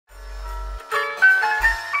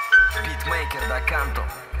beatmaker da canto.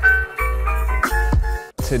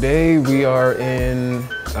 Today we are in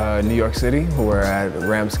New York City. We're at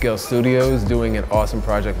Ramscale Studios doing an awesome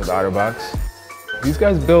project with OtterBox. These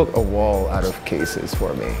guys built a wall out of cases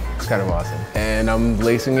for me. It's kind of awesome. And I'm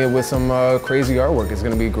lacing it with some crazy artwork. It's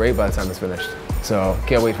gonna be great by the time it's finished. So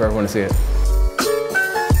can't wait for everyone to see it.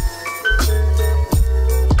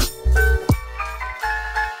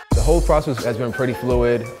 The whole process has been pretty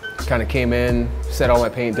fluid. Kind of came in, set all my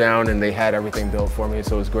paint down, and they had everything built for me,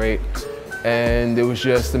 so it was great. And it was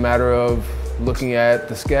just a matter of looking at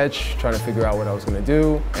the sketch, trying to figure out what I was going to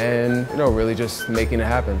do, and really just making it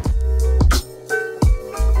happen.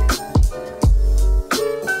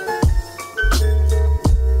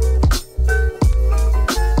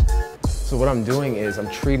 So what I'm doing is I'm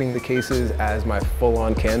treating the cases as my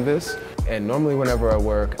full-on canvas. And normally whenever I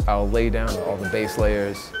work, I'll lay down all the base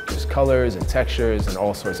layers, just colors and textures and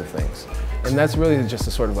all sorts of things. And that's really just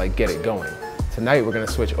to sort of like get it going. Tonight we're going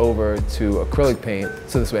to switch over to acrylic paint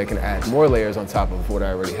so this way I can add more layers on top of what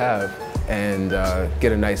I already have and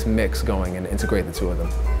get a nice mix going and integrate the two of them.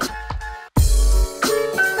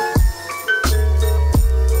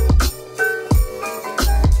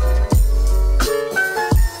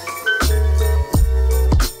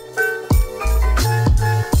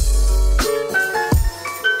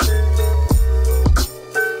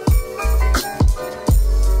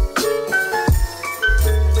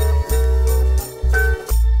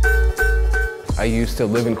 I used to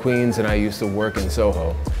live in Queens and I used to work in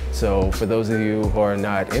Soho. So for those of you who are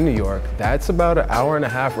not in New York, that's about an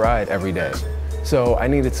hour-and-a-half ride every day. So I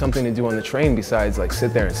needed something to do on the train besides like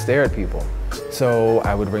sit there and stare at people. So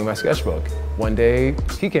I would bring my sketchbook. One day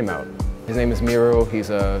he came out. His name is Miro. He's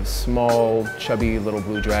a small, chubby little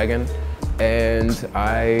blue dragon. And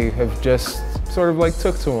I have just sort of like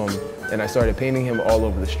took to him. And I started painting him all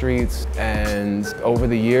over the streets, and over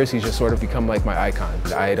the years he's just sort of become like my icon.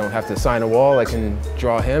 I don't have to sign a wall, I can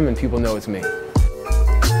draw him and people know it's me.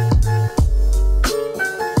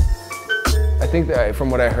 I think that from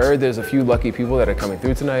what I heard, there's a few lucky people that are coming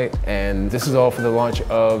through tonight, and this is all for the launch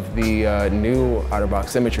of the new OtterBox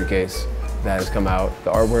Symmetry case that has come out.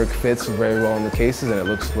 The artwork fits very well in the cases and it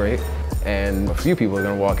looks great, and a few people are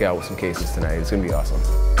gonna walk out with some cases tonight. It's gonna be awesome.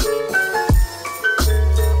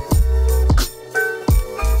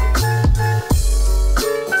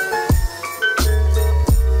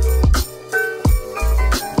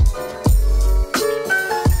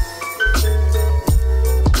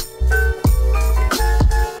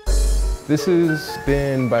 This has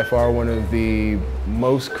been by far one of the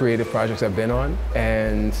most creative projects I've been on,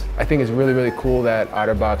 and I think it's really, really cool that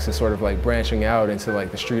OtterBox is sort of like branching out into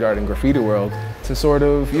like the street art and graffiti world to sort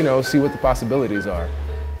of, see what the possibilities are.